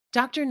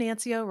Dr.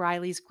 Nancy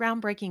O'Reilly's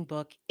groundbreaking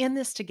book, In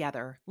This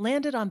Together,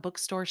 landed on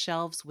bookstore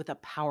shelves with a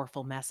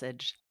powerful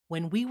message.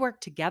 When we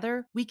work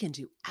together, we can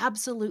do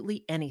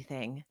absolutely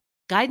anything.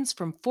 Guidance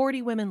from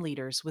 40 women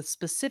leaders with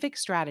specific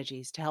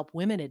strategies to help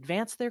women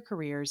advance their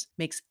careers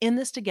makes In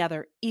This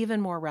Together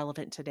even more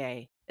relevant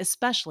today,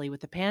 especially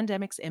with the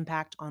pandemic's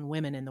impact on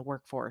women in the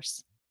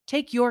workforce.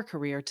 Take your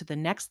career to the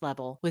next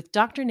level with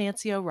Dr.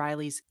 Nancy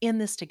O'Reilly's In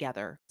This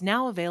Together,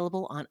 now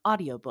available on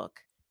audiobook.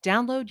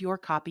 Download your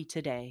copy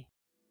today.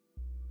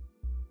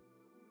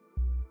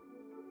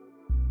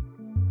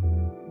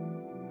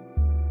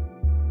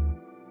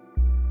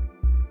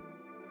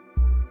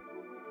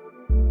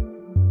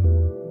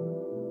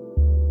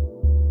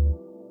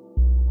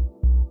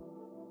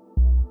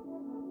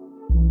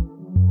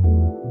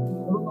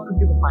 No longer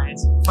people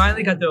finance.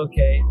 Finally got the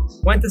okay.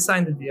 Went to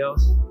sign the deal.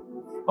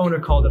 Owner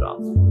called it off.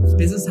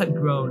 Business had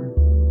grown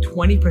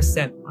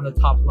 20% on the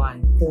top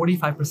line,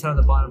 45% on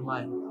the bottom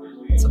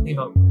line. Something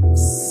about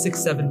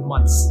 6-7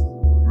 months.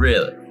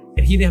 Really?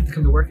 And he didn't have to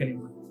come to work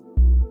anymore.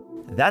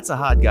 That's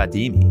Ahad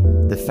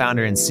Ghadimi, the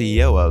founder and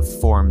CEO of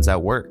Forums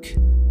at Work,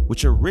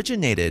 which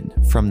originated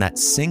from that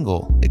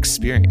single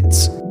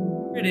experience.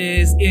 It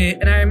is,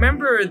 and I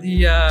remember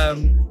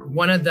the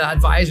one of the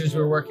advisors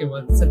we were working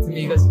with said to me,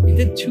 he goes, "You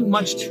did too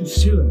much too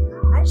soon."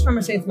 I just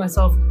remember saying to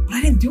myself, but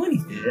I didn't do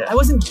anything. Yeah. I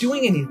wasn't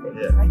doing anything.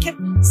 Yeah. I kept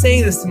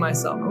saying this to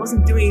myself. I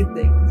wasn't doing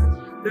anything.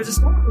 There was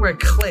this moment where it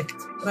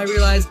clicked, and I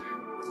realized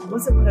it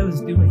wasn't what I was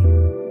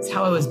doing. It's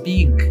how I was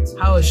being, it's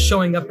how I was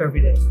showing up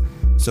every day.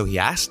 So he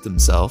asked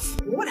himself,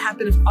 What would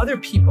happen if other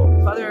people,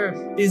 if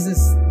other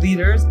business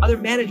leaders, other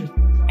managers,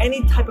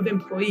 any type of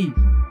employee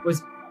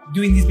was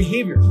doing these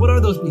behaviors? What are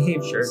those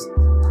behaviors?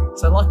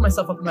 So I locked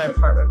myself up in my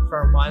apartment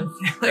for a month,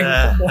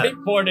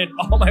 whiteboarded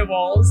all my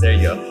walls. there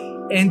you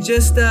go. And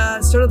just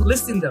started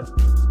listing them.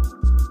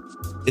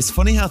 It's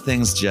funny how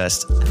things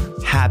just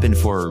happen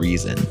for a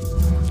reason.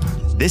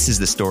 This is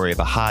the story of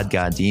Ahad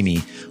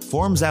Ghadimi,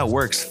 Forums at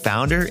Work's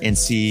founder and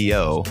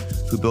CEO,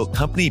 who built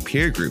company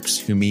peer groups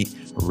who meet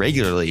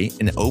regularly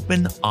in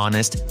open,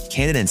 honest,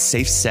 candid, and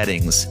safe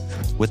settings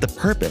with the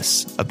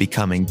purpose of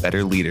becoming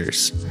better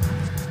leaders.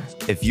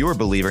 If you're a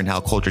believer in how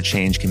culture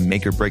change can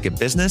make or break a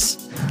business,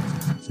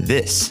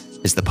 this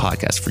is the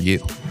podcast for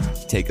you.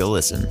 Take a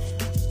listen.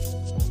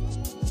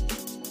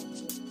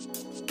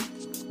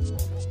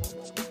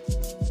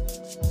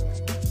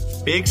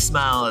 Big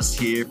Smiles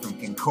here from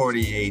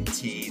Concordia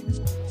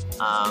 18.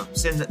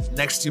 Sitting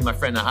next to my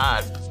friend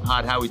Ahad.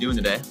 Ahad, how are we doing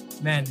today?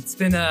 Man, it's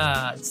been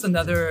just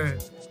another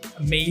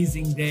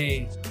amazing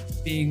day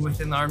being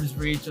within arm's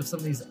reach of some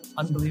of these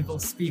unbelievable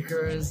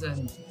speakers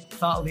and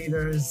thought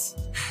leaders.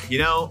 You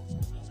know,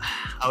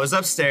 I was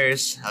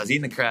upstairs, I was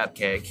eating the crab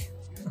cake,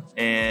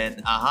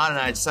 and Ahad and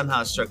I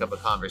somehow struck up a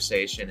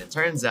conversation. It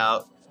turns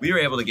out we were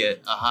able to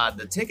get Ahad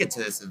the ticket to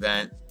this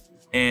event,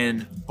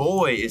 and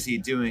boy, is he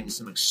doing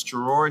some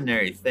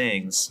extraordinary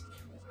things.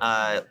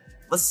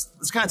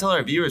 Let's kind of tell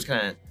our viewers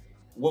kind of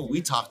what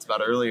we talked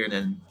about earlier, and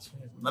then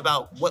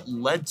about what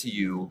led to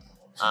you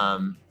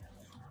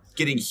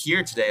getting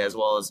here today, as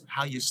well as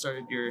how you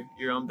started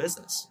your own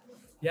business.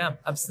 Yeah,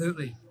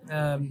 absolutely.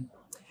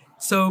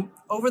 So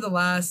over the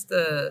last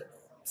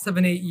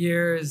 7-8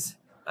 years,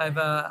 I've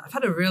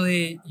had a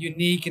really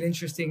unique and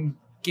interesting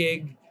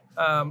gig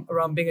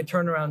around being a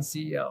turnaround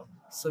CEO.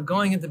 So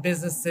going into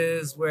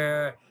businesses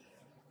where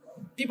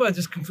people have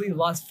just completely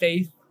lost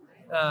faith.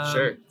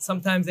 Sure.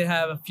 Sometimes they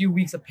have a few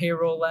weeks of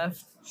payroll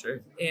left.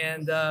 Sure.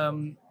 And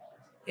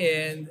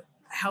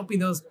helping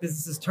those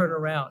businesses turn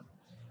around.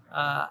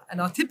 And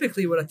now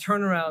typically what a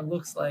turnaround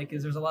looks like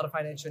is there's a lot of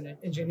financial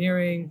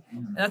engineering.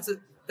 And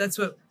that's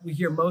what we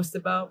hear most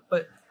about.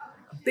 But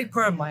a big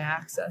part of my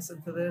access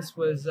into this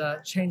was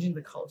changing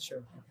the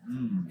culture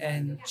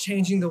and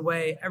changing the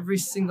way every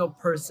single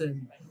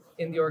person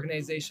in the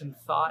organization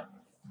thought,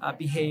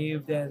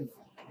 behaved, and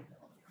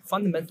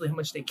fundamentally how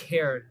much they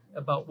cared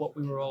about what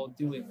we were all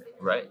doing.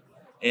 Right.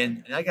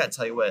 And I got to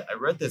tell you what, I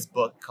read this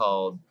book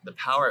called The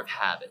Power of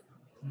Habit.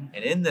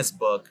 And in this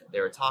book, they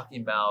were talking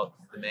about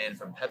the man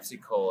from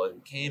Pepsi Cola who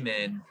came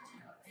in,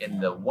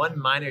 and the one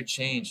minor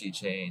change he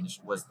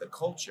changed was the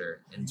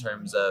culture in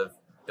terms of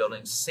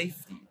building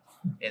safety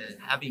and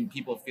having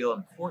people feel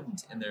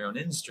important in their own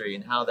industry,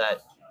 and how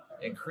that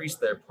increased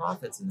their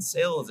profits and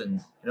sales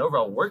and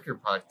overall worker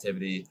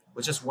productivity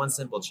with just one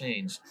simple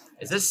change.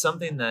 Is this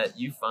something that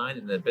you find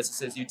in the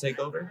businesses you take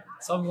over?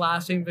 So I'm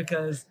laughing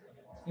because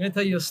I'm going to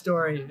tell you a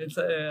story.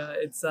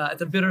 It's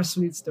a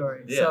bittersweet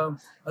story. Yeah. So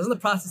I was in the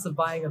process of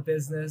buying a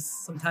business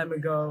some time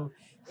ago,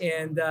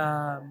 and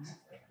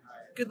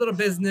good little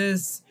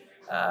business.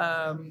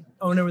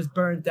 Owner was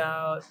burnt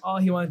out. All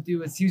he wanted to do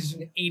was, he was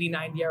doing 80,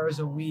 90 hours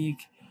a week.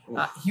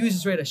 He was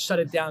just ready to shut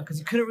it down because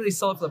he couldn't really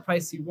sell it for the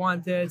price he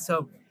wanted.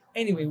 So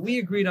anyway, we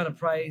agreed on a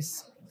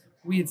price.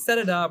 We had set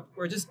it up.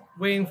 We're just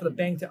waiting for the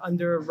bank to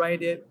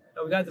underwrite it.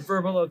 We got the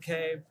verbal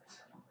okay.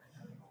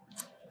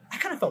 I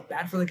kind of felt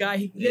bad for the guy.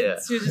 He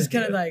was just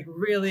kind of like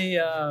really.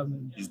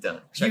 He's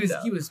done.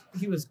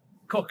 He was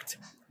cooked.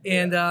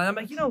 And I'm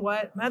like, you know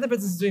what? My other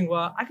business is doing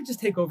well. I could just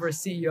take over as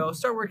CEO,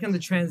 start working on the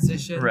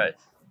transition. Right.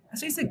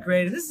 So he said,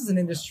 great. And this is an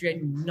industry I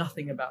knew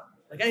nothing about.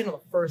 Like I didn't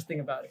know the first thing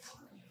about it.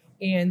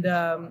 And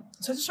so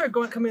I just started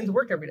coming into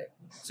work every day.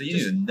 So you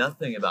knew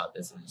nothing about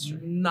this industry?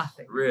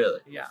 Nothing. Really?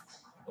 Yeah.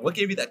 What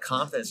gave you that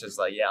confidence? Just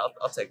like, yeah,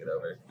 I'll take it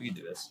over. We can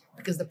do this.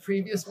 Because the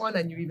previous one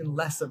I knew even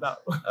less about.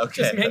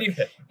 Okay. Just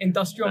Okay.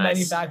 industrial Nice.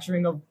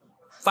 manufacturing of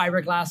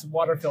fiberglass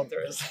water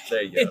filters.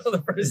 There you You go. know,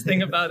 the first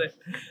thing about it.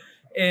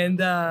 And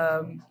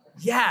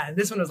yeah,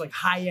 this one was like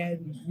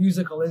high-end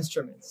musical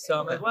instruments. So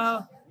I'm like,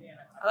 well,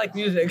 I like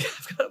music.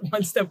 I've got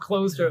one step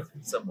closer.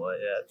 Somewhat,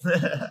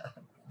 yeah.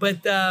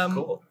 But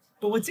Cool.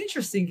 but what's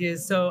interesting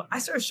is, so I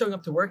started showing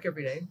up to work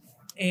every day,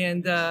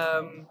 and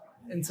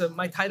so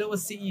my title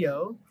was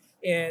CEO,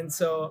 and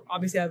so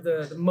obviously I have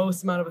the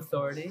most amount of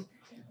authority,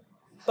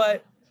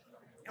 and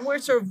we're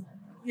sort of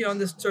on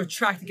this sort of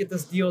track to get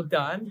this deal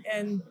done,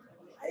 and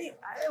I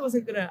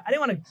didn't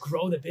want to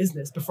grow the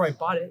business before I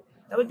bought it.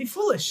 That would be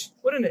foolish,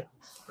 wouldn't it?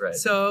 Right.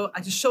 So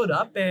I just showed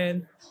up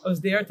and I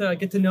was there to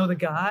get to know the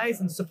guys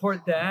and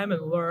support them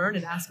and learn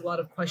and ask a lot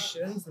of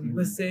questions and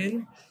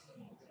listen.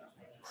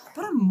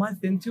 About a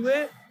month into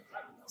it,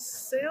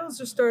 sales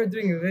just started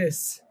doing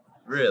this.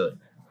 Really?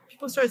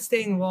 People started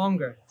staying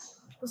longer.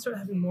 People started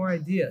having more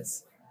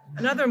ideas.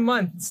 Another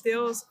month,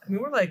 sales,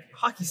 we're like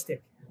hockey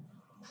stick.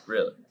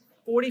 Really?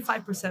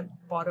 45%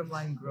 bottom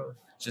line growth.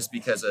 Just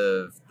because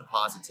of the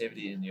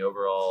positivity in the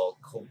overall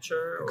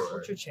culture? Or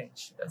Culture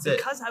change. That's it.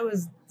 Because I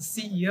was the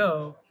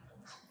CEO,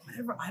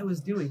 whatever I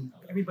was doing,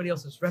 everybody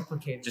else was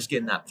replicating. Just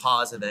getting that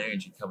positive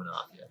energy coming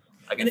off you.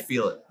 I can And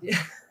feel it.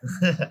 Yeah.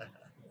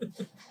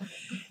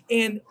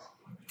 And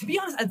to be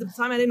honest, at the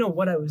time I didn't know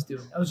what I was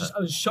doing. I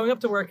was showing up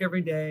to work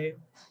every day.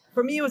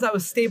 For me, I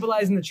was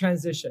stabilizing the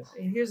transition.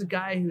 And here's a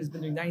guy who's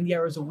been doing 90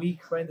 hours a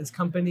week running this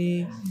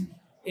company,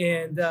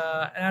 and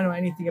I don't know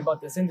anything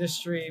about this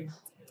industry.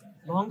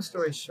 Long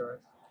story short,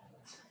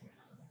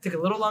 took a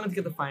little longer to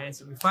get the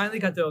financing. We finally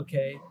got the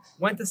okay.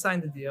 Went to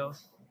sign the deal.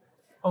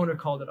 Owner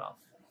called it off.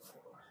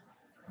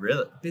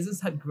 Really?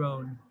 Business had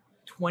grown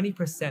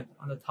 20%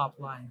 on the top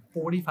line,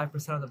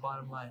 45% on the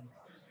bottom line,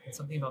 in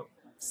something about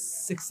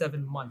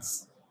 6-7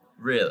 months.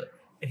 Really?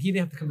 And he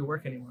didn't have to come to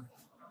work anymore.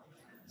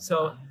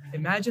 So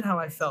imagine how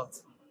I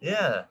felt.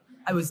 Yeah.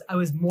 I was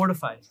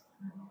mortified.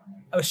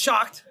 I was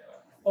shocked.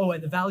 Oh,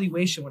 and the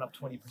valuation went up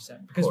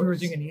 20% because we were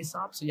doing an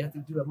ESOP, so you have to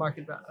do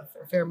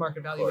a fair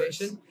market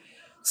valuation.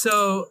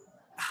 So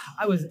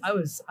I was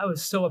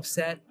so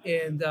upset,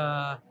 and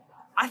I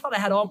thought I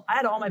had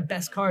all my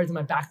best cards in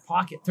my back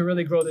pocket to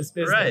really grow this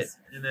business. Right.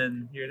 And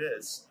then here it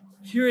is.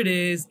 Here it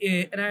is,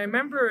 and I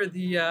remember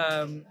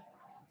the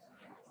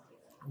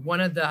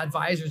one of the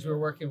advisors we were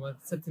working with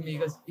said to me, he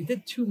goes, "You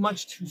did too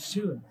much too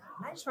soon."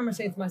 And I just remember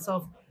saying to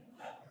myself,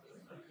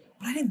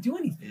 "But I didn't do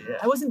anything. Yeah.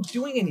 I wasn't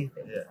doing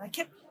anything." Yeah. I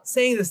kept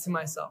saying this to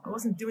myself. I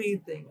wasn't doing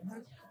anything. And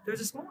then there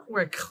was this moment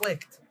where it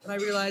clicked, and I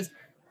realized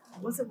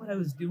it wasn't what I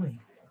was doing.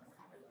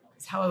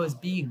 It's how I was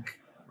being,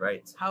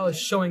 Right. how I was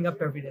showing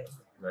up every day.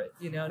 Right.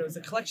 And it was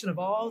a collection of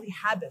all the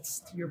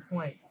habits, to your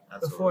point,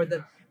 Absolutely. before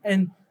that.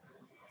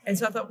 And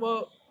so I thought,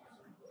 well,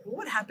 what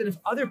would happen if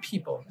other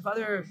people, if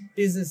other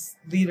business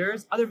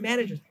leaders, other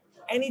managers,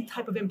 any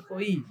type of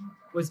employee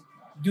was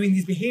doing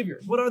these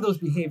behaviors? What are those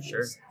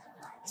behaviors? Sure.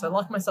 So I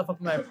locked myself up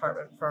in my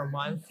apartment for a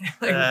month,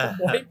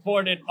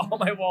 whiteboarded all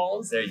my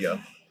walls, There you go.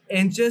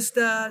 and just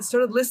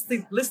started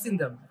listing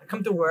them. I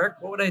come to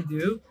work. What would I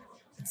do?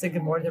 I'd say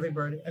good morning to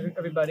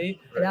everybody.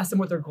 I'd ask them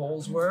what their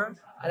goals were.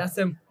 I'd ask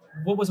them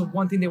what was the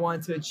one thing they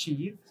wanted to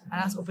achieve. I'd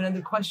ask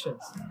open-ended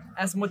questions.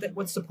 I'd ask them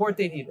what support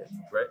they needed.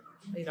 Right.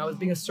 I was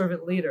being a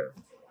servant leader.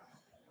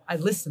 I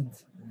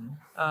listened.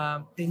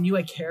 They knew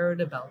I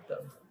cared about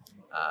them.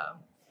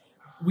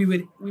 We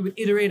would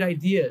iterate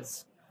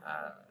ideas.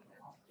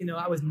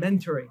 I was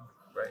mentoring.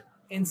 Right.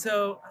 And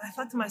so I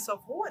thought to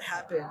myself, what would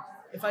happen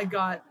if I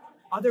got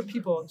other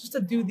people just to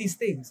do these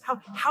things?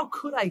 How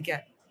could I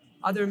get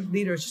other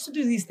leaders just to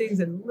do these things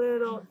in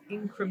little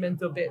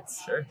incremental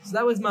bits? Sure. So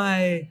that was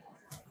my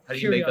How do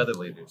you make curiosity. other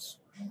leaders?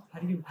 How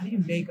do you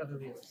make other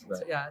leaders? Right.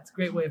 So, yeah, it's a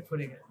great way of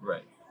putting it.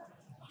 Right.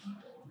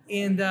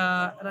 And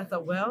I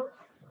thought, well,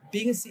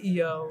 being a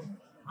CEO,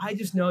 I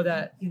just know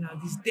that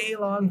these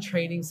day-long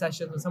training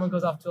sessions when someone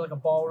goes off to like a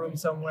ballroom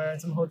somewhere,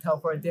 some hotel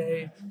for a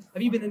day.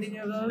 Have you been in any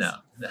of those?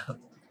 No.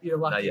 You're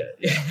lucky.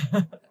 Not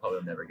yet. Probably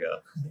will never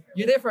go.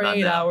 You're there for Not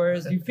 8 now.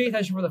 hours. You pay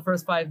attention for the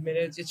first 5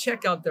 minutes. You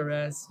check out the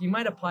rest. You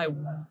might apply,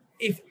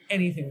 if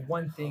anything,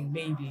 one thing,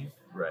 maybe.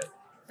 Right.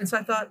 And so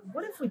I thought,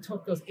 what if we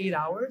took those 8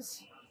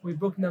 hours, we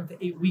broke them to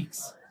 8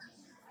 weeks?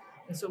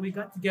 And so we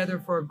got together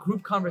for a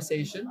group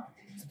conversation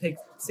to take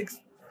 6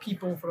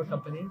 people from a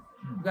company.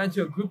 We got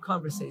into a group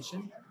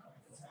conversation,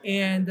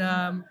 and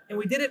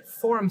we did it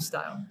forum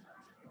style.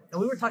 And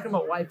we were talking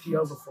about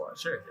YPO before.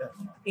 Sure.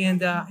 Yeah.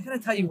 And I gotta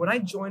tell you, when I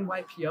joined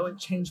YPO, it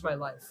changed my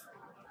life.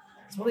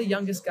 It's one of the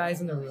youngest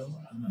guys in the room.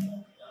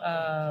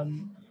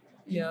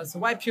 So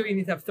YPO, you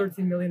need to have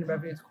 13 million in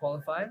revenue to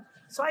qualify.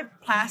 So I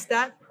passed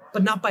that,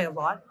 but not by a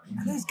lot.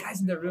 And there's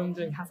guys in the room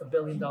doing $500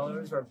 million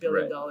or $1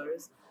 billion.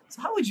 Right.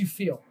 So how would you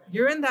feel?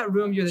 You're in that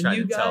room. You're the Trying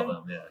new to guy. tell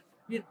them,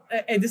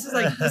 And this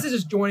is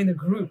just joining the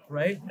group,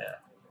 right? Yeah.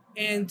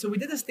 And so we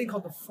did this thing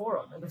called the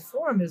forum. And the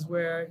forum is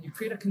where you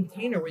create a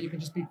container where you can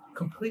just be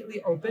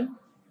completely open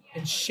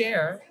and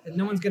share, and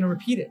no one's going to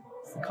repeat it.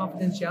 It's the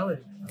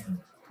confidentiality.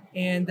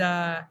 And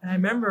I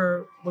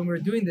remember when we were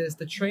doing this,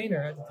 the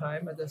trainer at the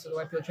time, the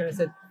YPO trainer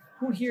said,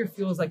 who here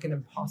feels like an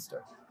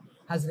imposter,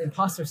 has an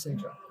imposter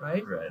syndrome,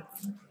 right? Right.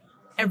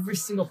 Every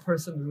single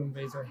person in the room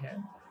raised their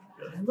hand.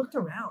 And I looked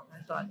around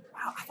and I thought,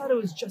 wow, I thought it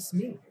was just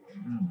me.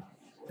 Mm.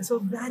 And so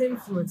that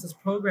influenced this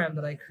program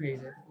that I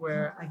created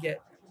where I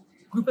get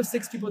a group of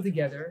 6 people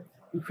together.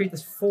 We create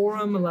this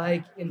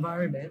forum-like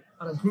environment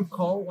on a group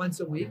call once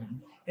a week. Mm-hmm.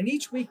 And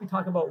each week we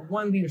talk about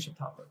one leadership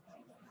topic,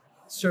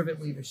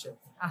 servant leadership,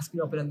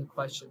 asking open-ended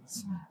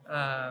questions,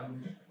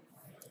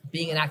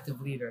 being an active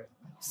leader,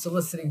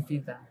 soliciting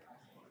feedback.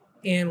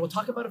 And we'll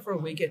talk about it for a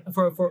week,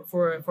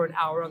 for an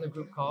hour on the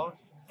group call.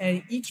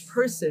 And each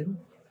person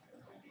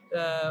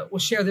will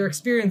share their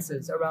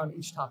experiences around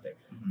each topic.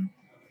 Mm-hmm.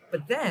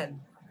 But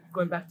then,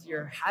 going back to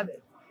your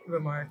habit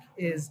remark,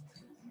 is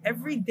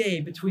every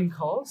day between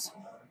calls,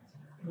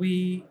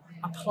 we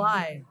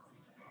apply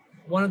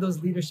one of those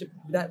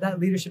that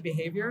leadership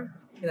behavior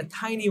in a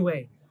tiny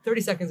way,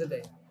 30 seconds a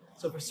day.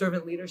 So for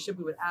servant leadership,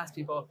 we would ask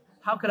people,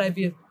 how could I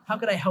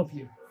help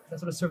you?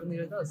 That's what a servant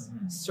leader does,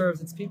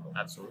 serves its people.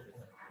 Absolutely.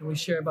 And we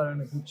share about it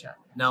in a group chat.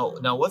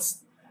 Now,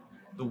 what's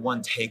the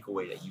one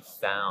takeaway that you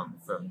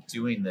found from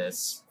doing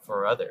this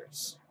for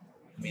others?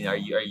 I mean, are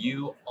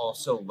you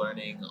also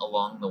learning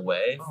along the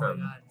way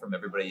from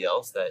everybody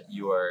else that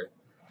you are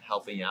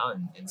helping out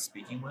and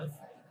speaking with?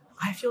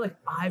 I feel like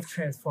I've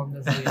transformed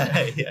as a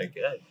leader. Yeah,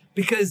 good.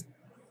 Because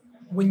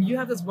when you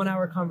have this 1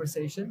 hour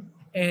conversation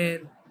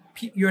and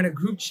you're in a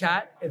group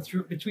chat and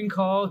between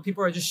calls,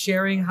 people are just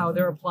sharing how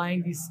they're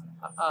applying these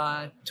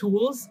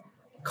tools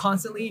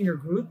constantly in your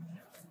group,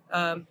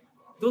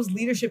 those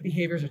leadership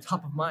behaviors are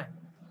top of mind.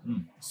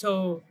 Mm.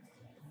 So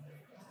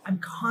I'm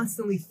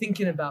constantly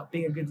thinking about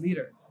being a good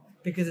leader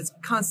because it's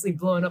constantly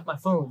blowing up my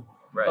phone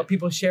about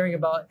people sharing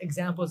about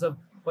examples of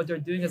what they're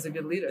doing as a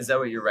good leader. Is that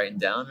what you're writing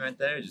down right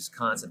there? Just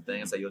constant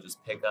things that you'll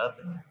just pick up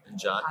and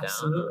jot down?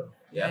 Absolutely.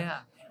 Yeah.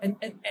 And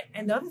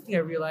the other thing I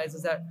realized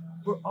is that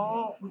we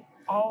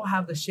all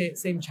have the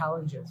same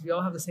challenges. We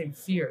all have the same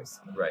fears.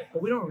 Right.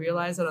 But we don't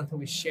realize that until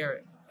we share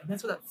it. And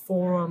that's where that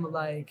forum,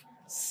 like,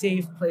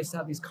 safe place to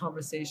have these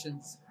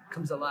conversations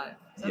comes alive.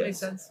 Does that make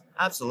sense?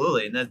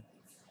 Absolutely. And that,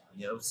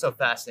 what's so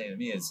fascinating to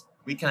me is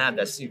we kind of have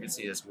that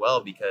secrecy as well,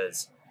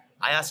 because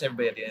I ask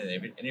everybody at the end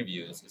of the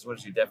interview is what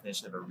is your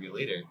definition of a real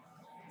leader?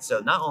 So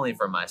not only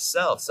for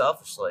myself,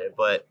 selfishly,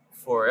 but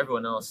for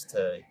everyone else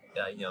to,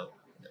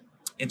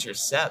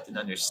 intercept and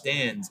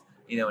understand,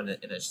 in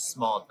a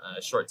small,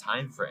 short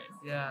time frame.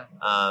 Yeah.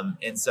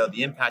 And so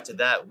the impact of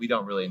that, we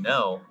don't really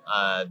know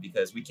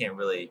because we can't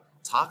really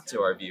talk to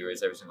our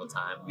viewers every single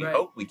time. We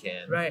hope we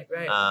can. Right.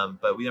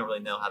 But we don't really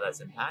know how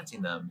that's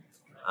impacting them.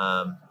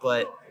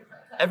 But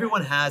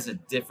everyone has a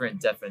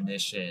different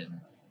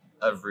definition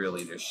of real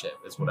leadership,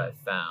 is what I've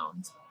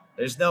found.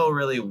 There's no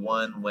really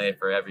one way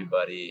for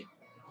everybody.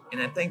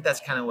 And I think that's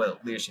kind of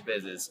what leadership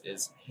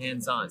is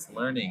hands-on. It's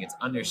learning. It's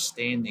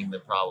understanding the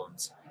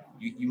problems.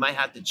 You might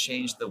have to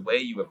change the way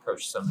you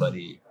approach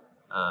somebody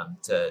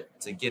to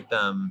get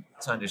them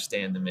to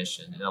understand the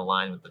mission and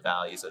align with the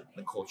values of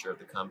the culture of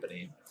the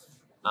company.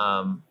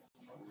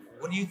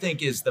 What do you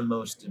think is the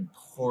most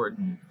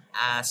important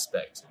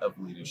aspect of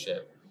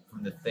leadership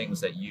from the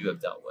things that you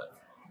have dealt with?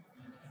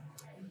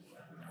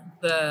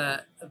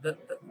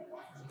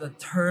 The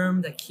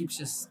term that keeps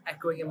just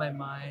echoing in my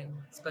mind,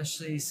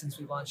 especially since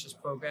we launched this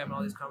program and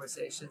all these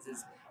conversations,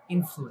 is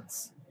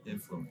influence.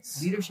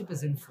 Influence. Leadership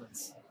is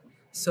influence.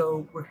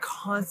 So we're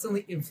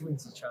constantly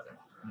influencing each other.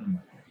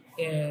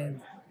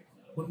 And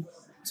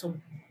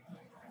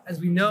as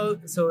we know,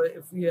 so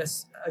if we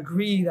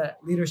agree that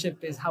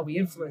leadership is how we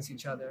influence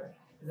each other,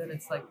 then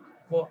it's like,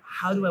 well,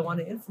 how do I want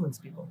to influence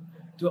people?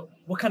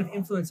 What kind of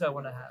influence do I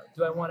want to have?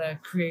 Do I want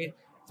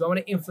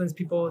to influence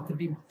people to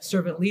be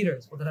servant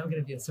leaders? Well, then I'm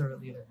going to be a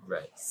servant leader.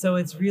 Right. So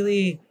it's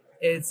really,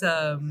 it's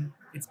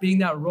being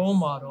that role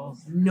model,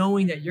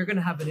 knowing that you're going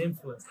to have an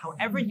influence.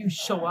 However you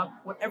show up,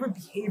 whatever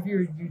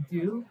behavior you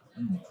do,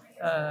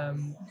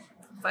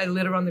 if I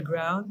litter on the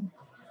ground,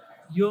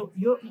 you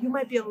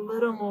might be a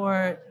little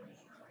more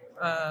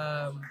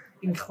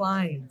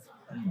inclined,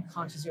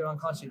 consciously or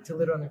unconsciously, to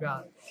litter on the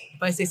ground.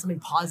 If I say something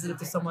positive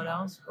to someone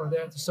else or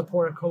there to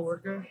support a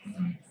coworker,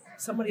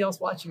 somebody else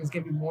watching is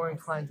going to be more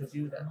inclined to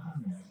do that.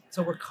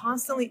 So we're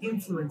constantly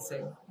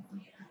influencing.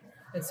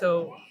 And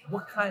so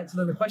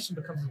then the question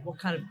becomes, what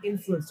kind of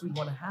influence do we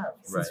want to have,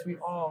 since we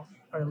all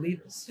are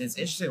leaders? It's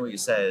interesting what you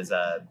said is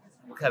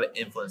what kind of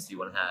influence do you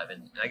want to have?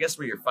 And I guess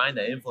where you're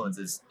finding that influence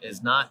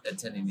is not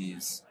attending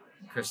these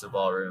crystal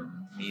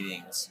ballroom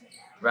meetings.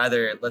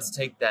 Rather, let's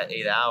take that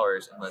 8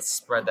 hours and let's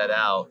spread that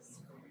out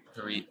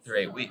through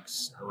 8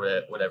 weeks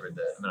or whatever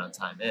the amount of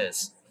time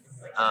is.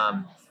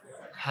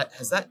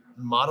 Has that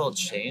model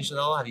changed at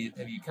all? Have you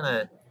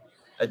kind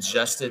of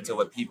adjusted to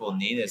what people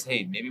need is,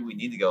 hey, maybe we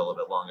need to go a little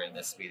bit longer in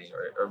this meeting,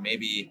 or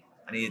maybe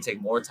I need to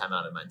take more time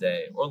out of my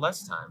day or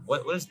less time.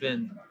 What has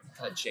been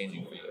kind of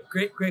changing for you?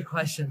 Great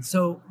question.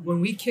 So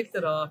when we kicked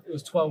it off, it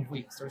was 12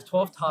 weeks. There was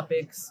 12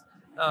 topics.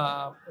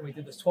 And we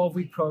did this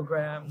 12-week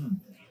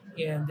program,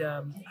 and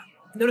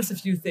noticed a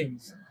few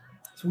things.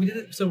 So we did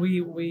it. So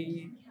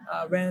we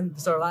ran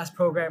this our last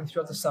program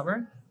throughout the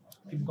summer.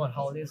 People go on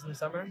holidays in the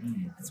summer,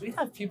 so we'd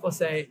have people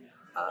say,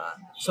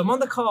 "So I'm on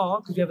the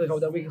call because we have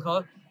that weekly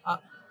call,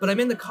 but I'm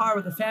in the car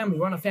with the family.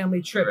 We're on a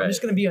family trip. Right. I'm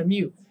just going to be on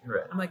mute."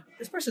 Right. I'm like,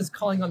 this person's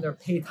calling on their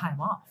paid time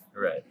off.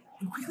 Right.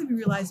 And quickly we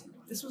realized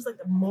this was like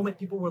the moment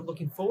people were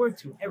looking forward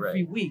to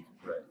every week.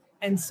 Right.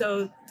 And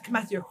so to come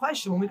back to your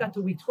question, when we got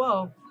to week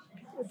 12,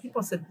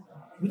 people said,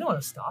 we don't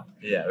want to stop.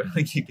 Yeah,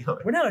 really keep going.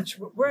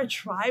 We're a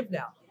tribe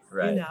now.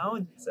 Right. You know,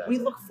 and Exactly.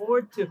 we look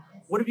forward to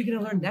what are we going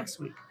to learn next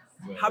week?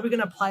 Right. How are we going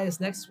to apply this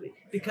next week?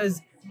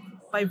 Because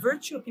by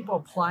virtue of people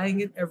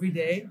applying it every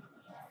day,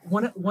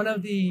 one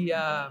of the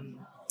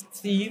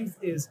themes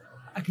is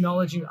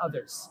acknowledging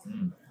others.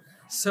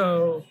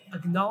 So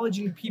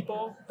acknowledging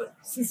people, but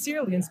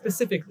sincerely and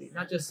specifically,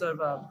 not just sort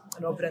of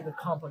an open-ended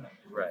compliment.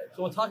 Right.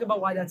 So we'll talk about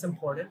why that's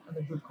important on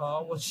the group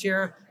call. We'll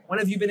share, when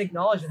have you been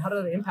acknowledged and how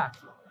did that impact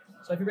you?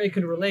 So everybody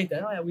could relate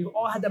that, oh yeah, we've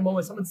all had that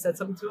moment, someone said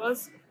something to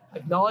us,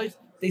 acknowledged,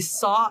 they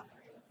saw,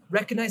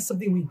 recognized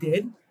something we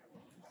did,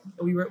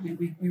 and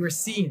we were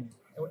seen,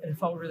 and it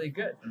felt really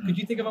good. Could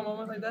you think of a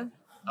moment like that?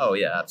 Oh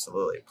yeah,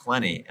 absolutely,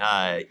 plenty.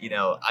 I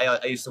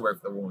used to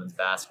work for the women's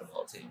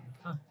basketball team,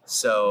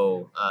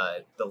 so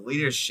the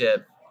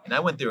leadership, and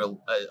I went through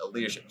a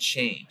leadership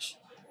change.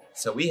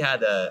 So we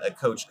had a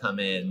coach come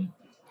in,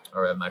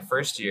 or my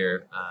first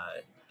year,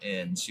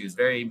 and she was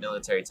very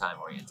military time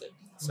oriented,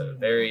 so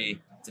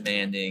very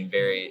demanding,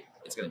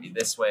 it's going to be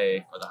this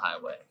way or the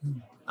highway,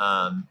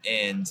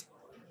 and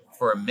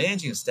for a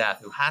managing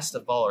staff who has to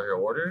follow her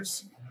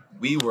orders,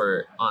 we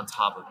were on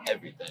top of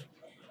everything.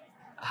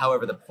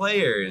 However, the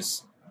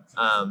players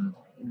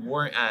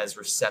weren't as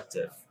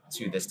receptive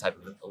to this type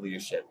of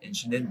leadership, and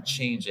she didn't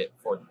change it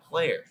for the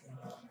player.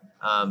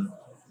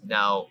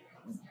 Now,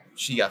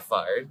 she got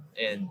fired,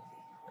 and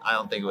I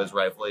don't think it was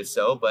rightfully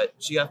so, but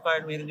she got fired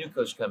and we had a new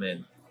coach come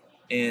in.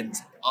 And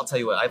I'll tell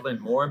you what, I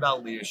learned more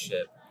about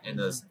leadership in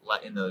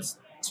those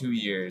 2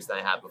 years than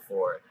I had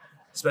before,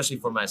 especially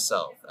for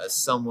myself, as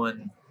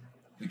someone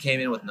who came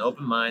in with an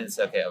open mind and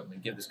said, okay, I'm going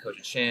to give this coach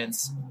a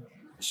chance.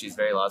 She's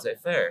very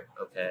laissez-faire.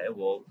 Okay,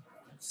 well,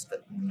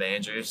 the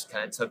managers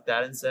kind of took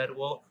that and said,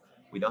 well,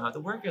 we don't have to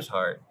work as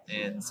hard.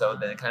 And so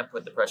then it kind of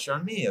put the pressure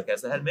on me. Okay,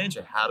 as the head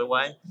manager, how do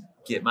I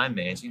get my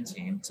managing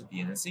team to be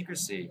in the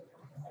secrecy?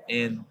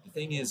 And the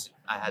thing is,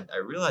 I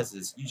realized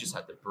is you just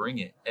have to bring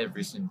it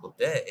every single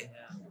day.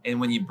 And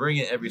when you bring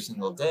it every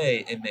single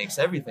day, it makes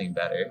everything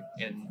better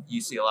and you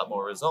see a lot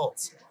more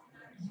results.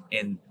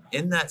 And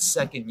in that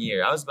second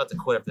year, I was about to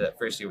quit after that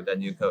first year with that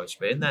new coach,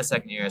 but in that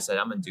second year, I said,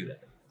 I'm going to do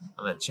that.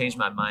 I'm going to change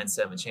my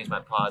mindset. I'm going to change my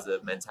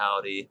positive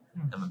mentality.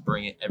 I'm going to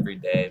bring it every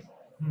day.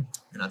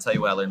 And I'll tell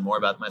you what, I learned more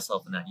about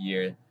myself in that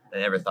year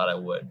than I ever thought I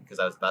would, because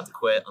I was about to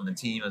quit on the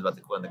team. I was about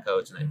to quit on the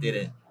coach, and I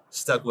didn't.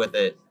 Stuck with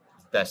it.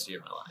 Best year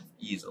of my life,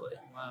 easily.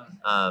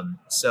 Wow.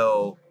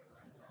 So,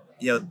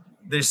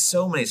 there's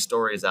so many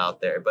stories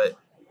out there, but,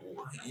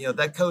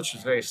 that coach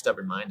was very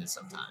stubborn-minded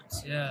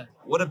sometimes. Yeah.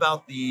 What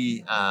about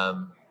the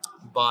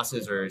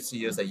bosses or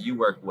CEOs that you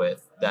work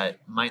with that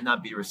might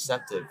not be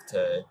receptive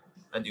to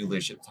a new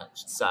leadership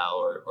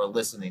style or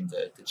listening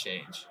to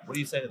change? What do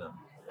you say to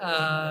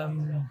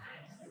them?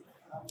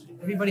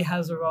 Everybody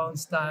has their own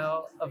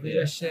style of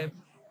leadership.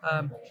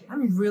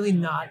 I'm really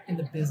not in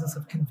the business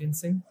of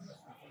convincing.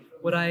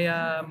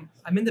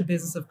 I'm in the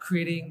business of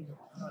creating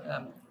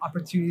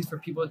opportunities for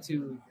people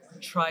to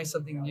try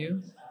something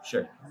new.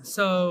 Sure.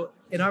 So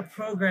in our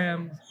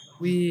program,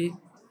 we,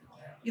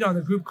 on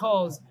the group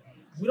calls,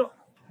 we don't,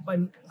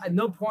 at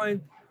no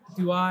point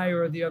do I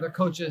or the other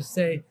coaches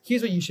say,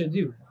 here's what you should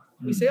do.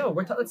 We say,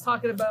 let's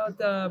talk about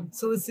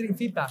soliciting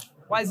feedback.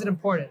 Why is it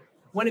important?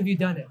 When have you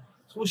done it?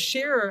 So we'll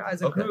share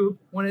as a group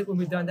when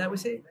we've done that. We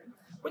say,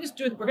 we're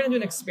going to do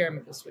an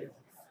experiment this week.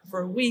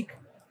 For a week,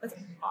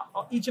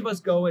 each of us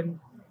go and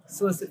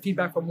solicit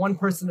feedback from one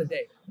person a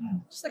day.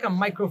 Just like a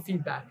micro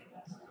feedback.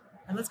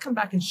 And let's come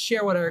back and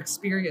share what our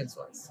experience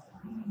was.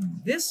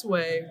 This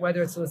way,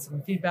 whether it's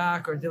soliciting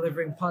feedback or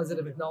delivering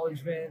positive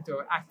acknowledgement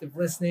or active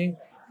listening,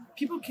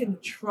 people can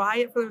try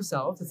it for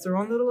themselves. It's their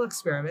own little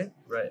experiment.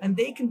 Right. And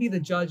they can be the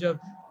judge of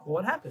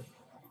what happened.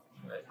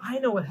 Right. I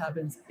know what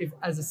happens if,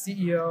 as a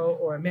CEO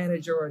or a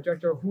manager or a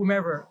director or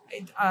whomever,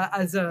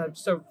 as a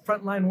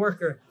frontline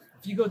worker,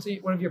 if you go to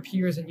one of your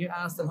peers and you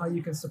ask them how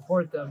you can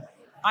support them,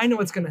 I know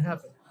what's going to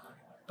happen.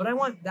 But I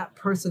want that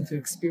person to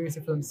experience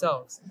it for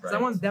themselves. Right. So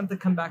I want them to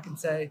come back and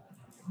say,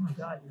 oh my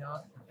God,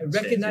 I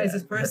recognize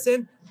this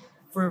person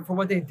for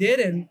what they did.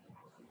 And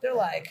they're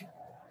like,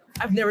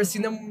 I've never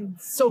seen them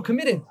so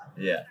committed.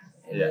 Yeah.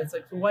 And it's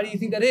like, well, why do you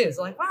think that is?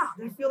 They're like, wow,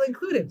 they feel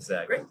included.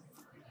 Exactly. Great.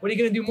 What are you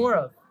going to do more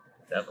of?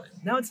 Definitely.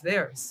 Now it's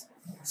theirs.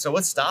 So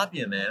what's stopping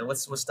you, man?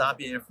 What's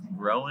stopping you from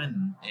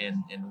growing,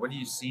 and where do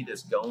you see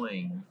this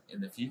going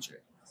in the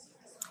future?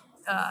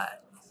 Uh,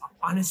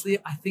 Honestly,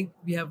 I think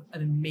we have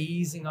an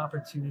amazing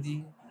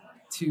opportunity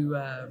to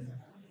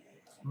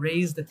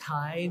raise the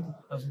tide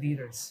of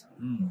leaders.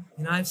 Mm,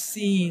 And I've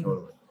seen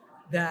totally.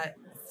 that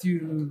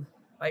through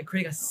by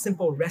creating a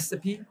simple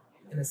recipe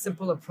and a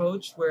simple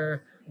approach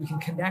where we can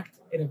connect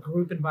in a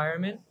group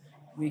environment,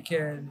 we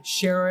can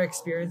share our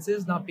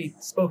experiences, not be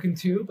spoken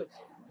to, but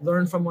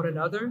learn from one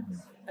another,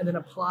 and then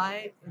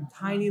apply in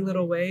tiny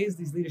little ways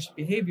these leadership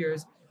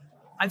behaviors.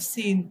 I've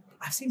seen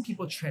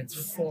people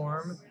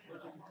transform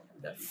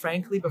that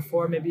frankly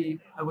before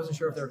maybe I wasn't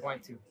sure if they were going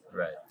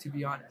Right. to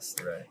be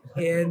honest. Right.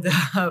 And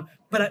Yeah.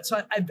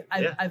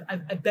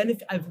 I've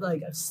benefit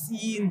I've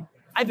seen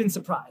I've been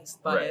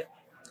surprised by Right. it.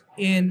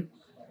 And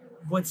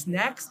what's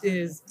next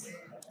is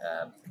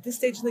at this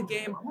stage in the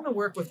game, I want to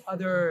work with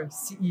other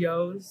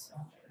CEOs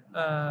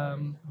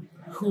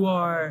who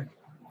are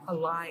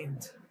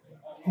aligned,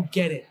 who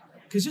get it.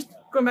 Because just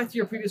going back to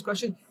your previous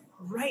question,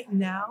 right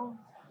now,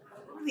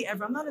 really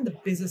ever, I'm not in the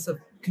business of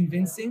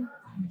convincing.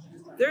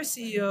 There are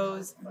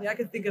CEOs. I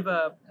can think of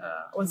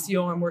one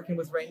CEO I'm working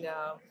with right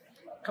now,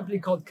 a company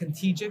called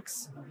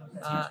Contigix.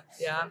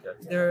 Yeah,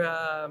 they're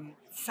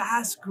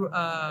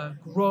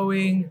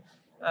growing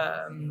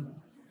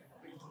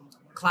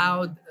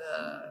cloud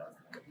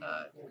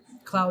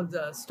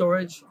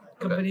storage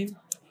company.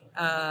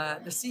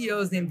 The CEO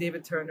is named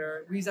David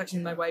Turner. He's actually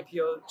in my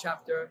YPO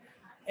chapter,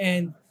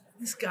 and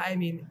this guy, I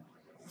mean,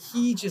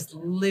 he just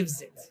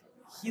lives it.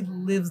 He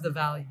lives the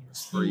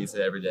values. Breathes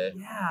it every day.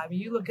 Yeah, I mean,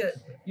 you look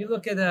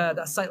at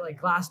that site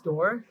like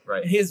Glassdoor,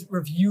 Right. and his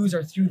reviews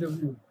are through the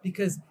roof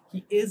because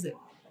he is it.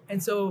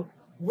 And so,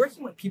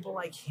 working with people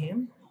like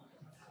him,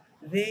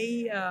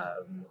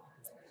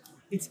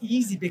 it's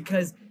easy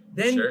because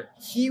then Sure.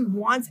 he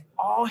wants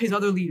all his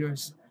other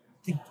leaders,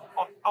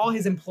 all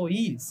his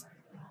employees,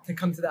 to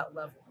come to that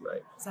level.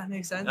 Right. Does that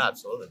make sense? No,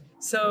 absolutely.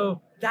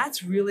 So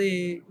that's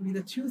really, I mean,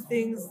 the two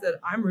things that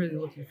I'm really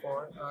looking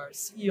for are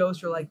CEOs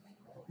who are like,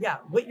 yeah,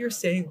 what you're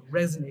saying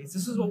resonates.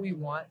 This is what we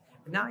want.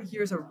 And now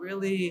here's a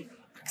really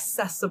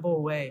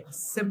accessible way, a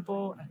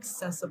simple,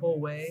 accessible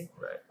way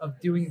Right. of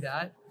doing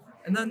that.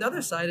 And then the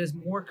other side is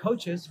more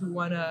coaches and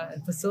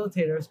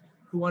facilitators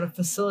who want to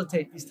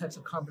facilitate these types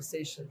of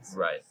conversations.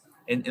 Right.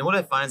 And what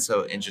I find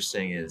so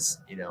interesting is,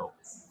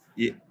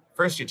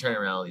 first you turn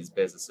around these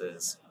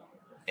businesses,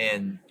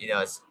 and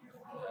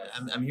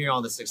I'm hearing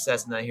all the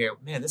success, and I hear,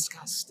 man, this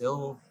guy's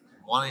still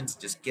wanting to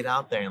just get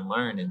out there and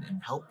learn and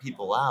help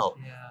people out.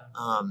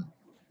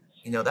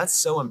 Yeah. That's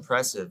so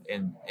impressive.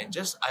 And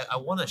just I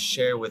want to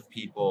share with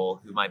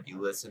people who might be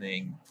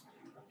listening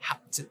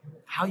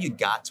how you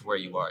got to where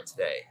you are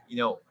today.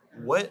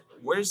 Where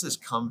does this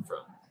come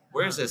from?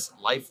 Where does this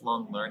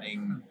lifelong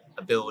learning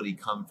ability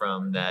come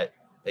from that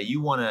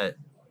you want to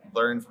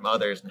learn from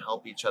others and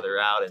help each other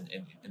out and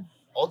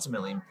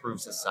ultimately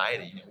improve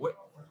society?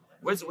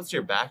 What's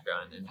your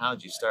background and how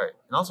did you start?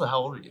 And also, how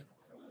old are you?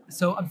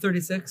 So I'm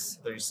 36.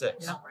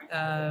 36.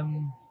 Yeah.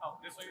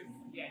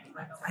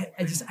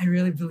 I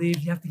really believe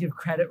you have to give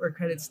credit where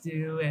credit's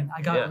due, and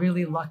I got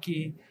really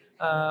lucky.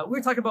 We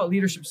were talking about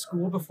leadership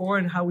school before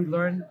and how we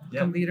learn to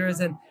become leaders,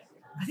 and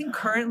I think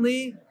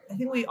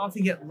we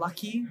often get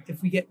lucky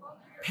if we get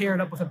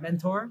paired up with a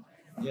mentor.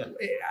 Yeah.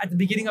 At the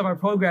beginning of our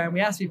program, we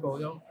asked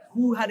people,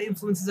 who had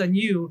influences on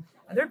you,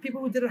 and there are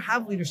people who didn't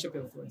have leadership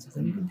influences,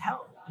 and you can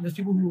tell. And there's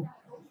people who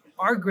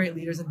are great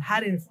leaders and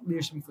had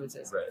leadership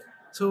influences. Right.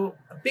 So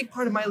a big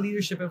part of my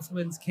leadership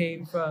influence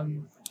came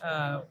from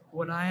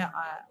when I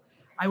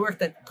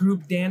worked at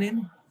Group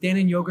Dannon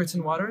Yogurts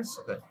and Waters.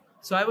 Okay.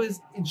 So I was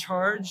in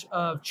charge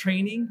of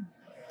training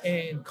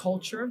and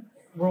culture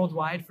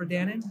worldwide for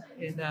Dannon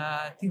in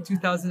I think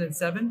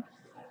 2007.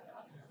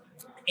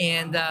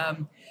 And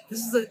this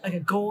is like a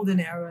golden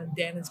era in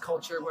Dannon's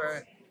culture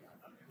where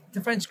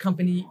the French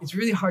company, it's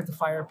really hard to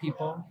fire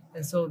people.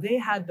 And so they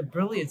had the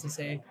brilliance to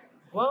say,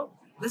 well,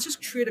 let's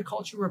just create a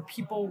culture where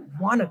people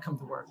want to come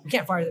to work. We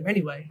can't fire them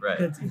anyway. Right.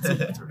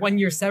 It's 1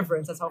 year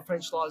severance. That's how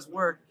French laws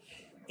work.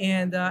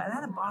 And I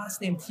had a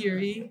boss named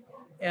Thierry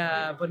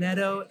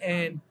Bonetto,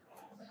 and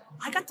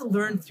I got to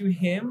learn through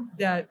him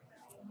that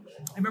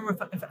I remember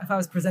if I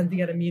was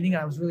presenting at a meeting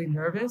and I was really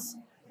nervous,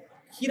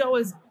 he'd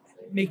always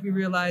make me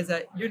realize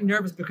that you're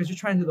nervous because you're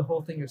trying to do the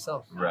whole thing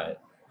yourself. Right.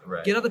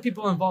 Get other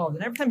people involved.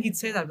 And every time he'd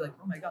say that, I'd be like,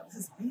 oh my God, this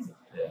is easy.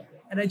 Yeah.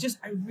 And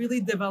I really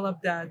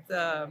developed that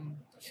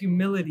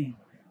humility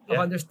of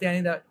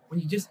understanding that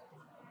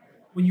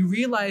when you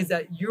realize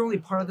that you're only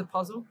part of the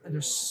puzzle and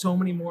there's so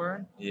many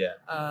more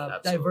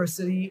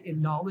diversity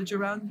in knowledge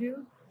around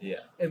you,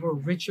 and we're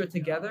richer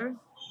together,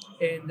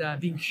 and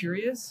being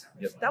curious.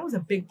 Yep. That was a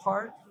big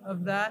part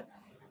of that.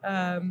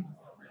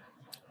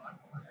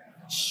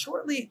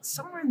 Shortly,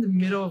 somewhere in the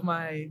middle of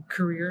my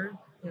career,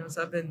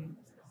 so I've been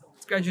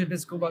graduated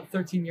business school about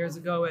 13 years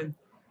ago, and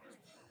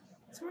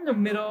somewhere in the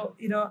middle,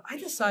 I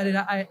decided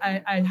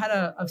I had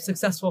a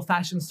successful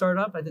fashion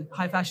startup. I did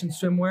high fashion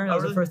swimwear. That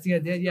was the first thing I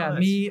did. Yeah, Nice.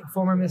 me,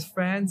 former Miss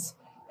France,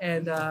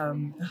 and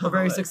a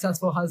very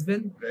successful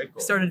husband. Very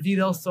cool. Started Vie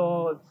del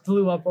Sol,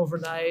 blew up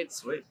overnight.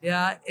 Sweet.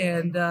 Yeah,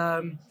 and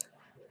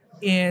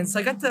so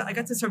I got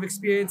to sort of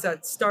experience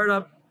that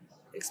startup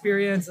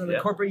experience and the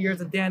corporate years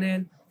at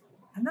Dannon,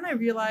 and then I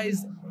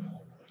realized,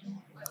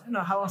 I don't know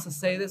how else to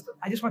say this, but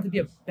I just want to be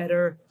a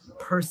better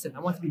person.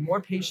 I want to be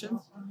more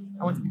patient.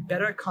 I want to be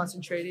better at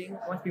concentrating.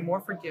 I want to be more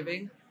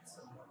forgiving.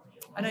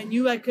 And I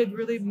knew I could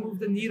really move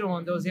the needle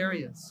on those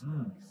areas.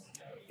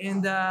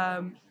 And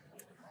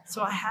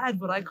so I had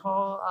what I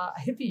call a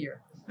hippie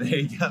year. There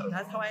you go.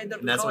 That's how I ended up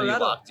And in that's when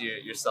Colorado. you locked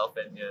yourself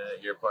in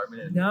your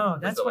apartment? And No,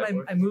 that's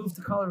when I moved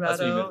to Colorado. That's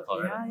when you moved to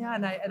Colorado. Yeah,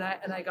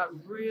 and I got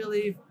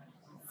really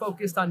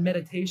focused on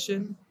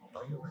meditation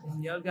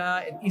and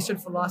yoga and Eastern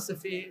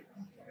philosophy.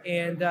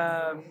 And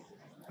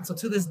so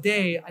to this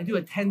day, I do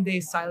a 10-day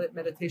silent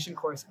meditation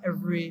course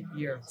every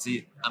year.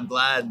 See, I'm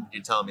glad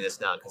you're telling me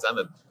this now because I'm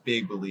a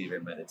big believer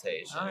in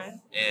meditation. All right.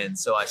 And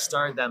so I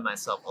started that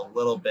myself a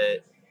little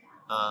bit.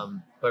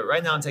 But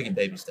right now I'm taking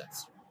baby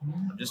steps.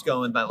 I'm just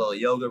going with my little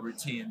yoga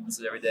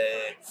routines every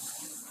day,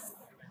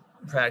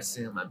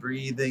 practicing my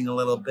breathing a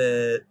little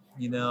bit,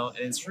 and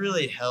it's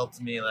really helped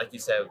me, like you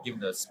said, giving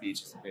those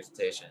speeches and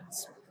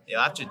presentations.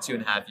 After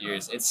 2.5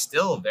 years, it's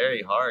still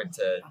very hard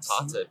to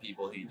talk to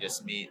people who you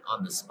just meet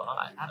on the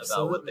spot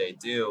about what they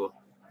do.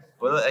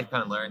 But what I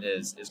kind of learned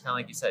is kind of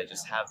like you said,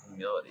 just have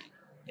humility.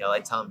 I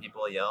like telling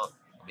people,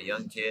 I'm a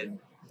young kid.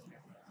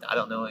 I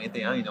don't know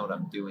anything. I don't even know what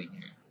I'm doing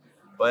here.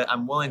 But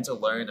I'm willing to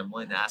learn. I'm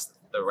willing to ask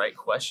the right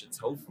questions,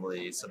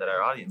 hopefully, so that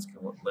our audience can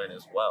learn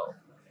as well.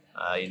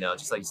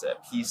 Just like you said,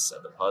 a piece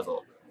of the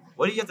puzzle.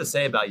 What do you have to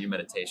say about your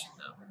meditation,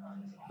 though?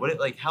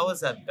 How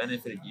has that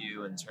benefited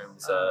you in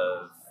terms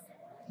of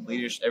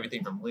leadership,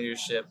 everything from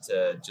leadership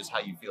to just how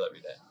you feel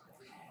every day?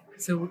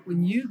 So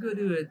when you go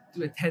to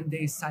do a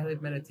 10-day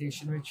silent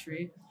meditation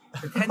retreat,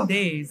 for 10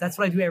 days, that's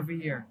what I do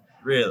every year.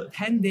 Really?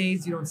 10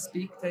 days, you don't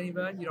speak to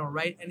anybody, you don't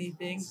write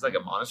anything. It's like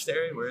a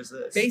monastery? Where is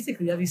this?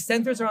 Basically, there are these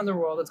centers around the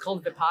world. It's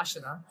called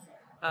Vipassana.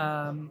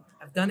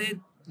 I've done it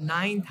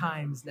 9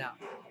 times now.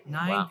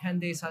 9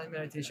 10-day silent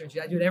meditation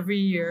retreats. I do it every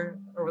year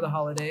over the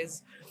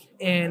holidays.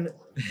 And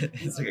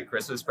it's like a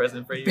Christmas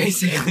present for you.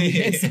 Basically,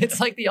 it's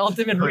like the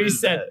ultimate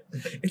reset.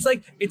 It's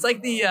like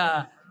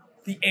the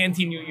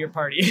anti-New Year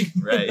party.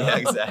 Right. Yeah.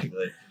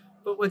 Exactly.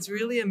 But what's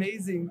really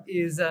amazing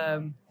is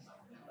you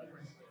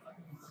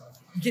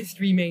get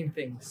 3 main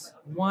things.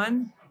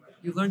 1,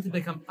 you learn to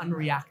become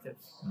unreactive,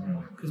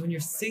 because when you're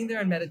sitting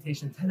there in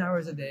meditation 10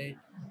 hours a day,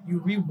 you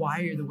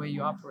rewire the way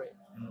you operate.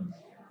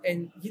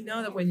 And you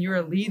know that when you're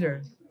a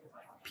leader,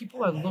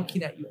 people are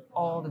looking at you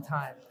all the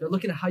time. They're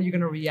looking at how you're going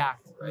to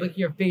react, looking at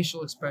your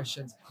facial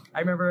expressions. I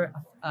remember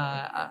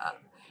I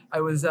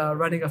was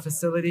running a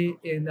facility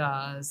in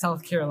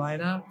South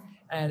Carolina,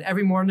 and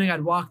every morning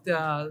I'd walk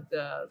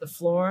the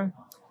floor.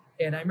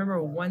 And I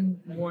remember one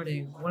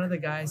morning, one of the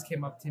guys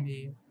came up to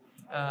me.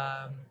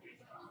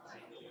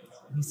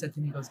 He said to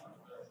me, he goes,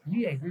 "Are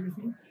you angry with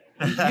me?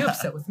 Are you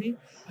upset with me?"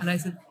 And I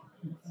said,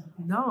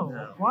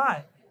 no.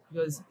 Why? He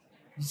goes,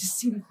 "You just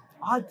seem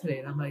odd today."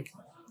 And I'm like,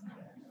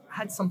 I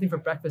had something for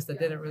breakfast that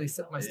didn't really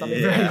sit in my stomach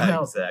very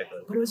well. Exactly.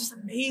 But it was just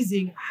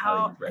amazing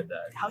how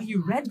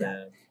you read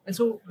that. Yeah. And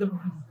so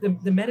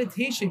the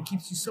meditation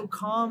keeps you so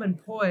calm and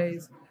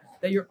poised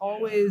that you're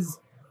always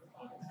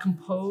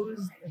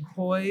composed and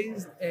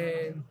poised,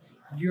 and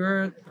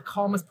you're the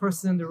calmest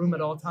person in the room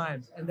at all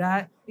times. And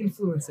that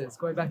influences,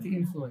 going back to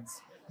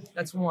influence.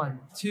 That's 1.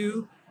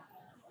 2,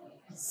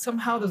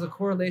 somehow there's a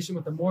correlation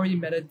with the more you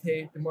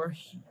meditate, the more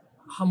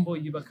humble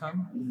you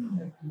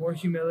become, more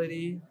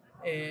humility,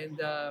 and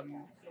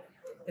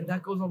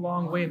that goes a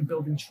long way in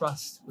building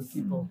trust with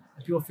people,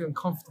 and people feeling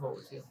comfortable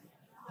with you.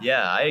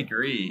 Yeah, I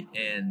agree.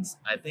 And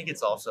I think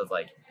it's also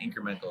like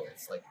incremental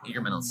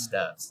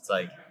steps. It's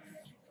like,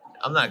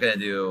 I'm not going to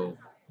do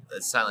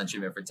a silent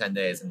treatment for 10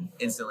 days and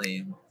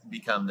instantly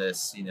become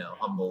this,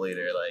 humble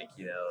leader.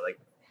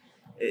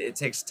 It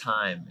takes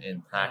time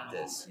and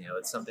practice.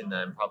 It's something that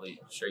I'm probably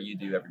sure you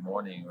do every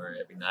morning or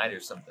every night or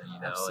something,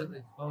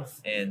 Absolutely,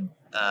 both. And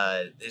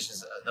it's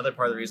just another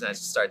part of the reason I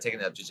just started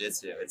taking up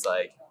jiu-jitsu. It's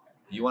like,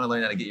 you want to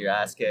learn how to get your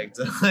ass kicked,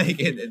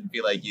 and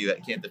feel like you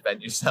can't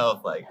defend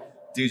yourself,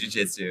 do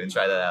jiu-jitsu and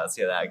try that out,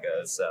 see how that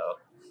goes. So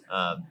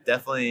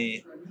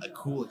definitely a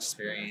cool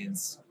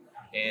experience.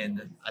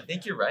 And I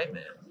think you're right,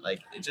 man.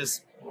 It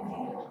just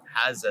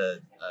has a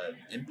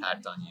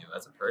impact on you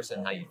as a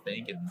person, how you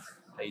think and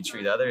how you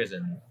treat others.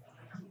 And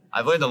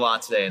I've learned a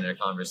lot today in their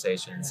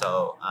conversation.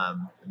 So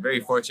I'm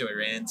very fortunate we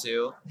ran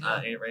into.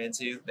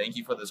 Thank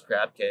you for those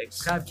crab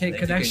cakes. Crab cake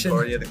Thank connection. You,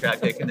 Concordia, the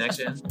crab cake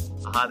connection.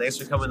 Thanks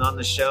for coming on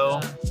the show.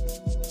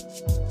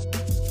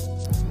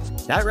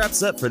 That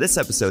wraps up for this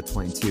episode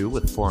 22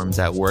 with Forums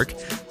at Work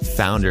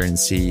founder and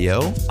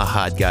CEO,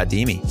 Ahad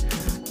Ghadimi.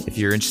 If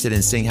you're interested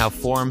in seeing how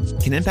Forum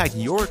can impact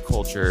your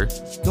culture,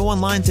 go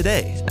online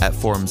today at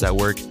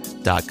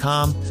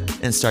forumsatwork.com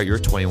and start your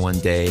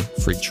 21-day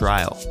free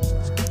trial.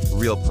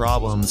 Real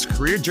problems,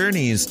 career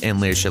journeys, and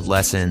leadership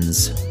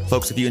lessons.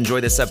 Folks, if you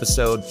enjoyed this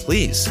episode,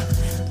 please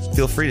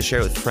Feel free to share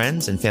it with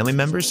friends and family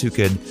members who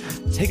could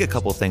take a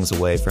couple things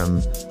away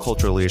from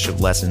cultural leadership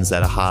lessons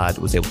that Ahad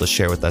was able to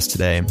share with us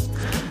today.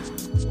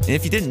 And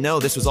if you didn't know,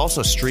 this was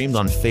also streamed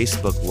on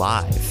Facebook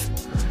Live.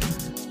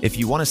 If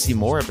you want to see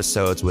more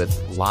episodes with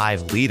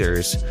live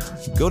leaders,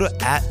 go to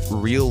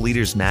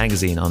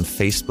 @RealLeadersMagazine on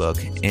Facebook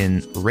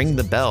and ring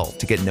the bell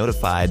to get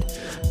notified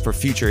for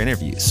future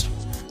interviews.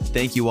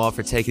 Thank you all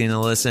for taking a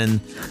listen.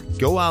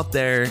 Go out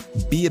there,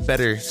 be a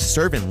better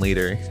servant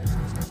leader,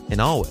 and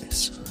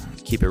always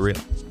keep it real.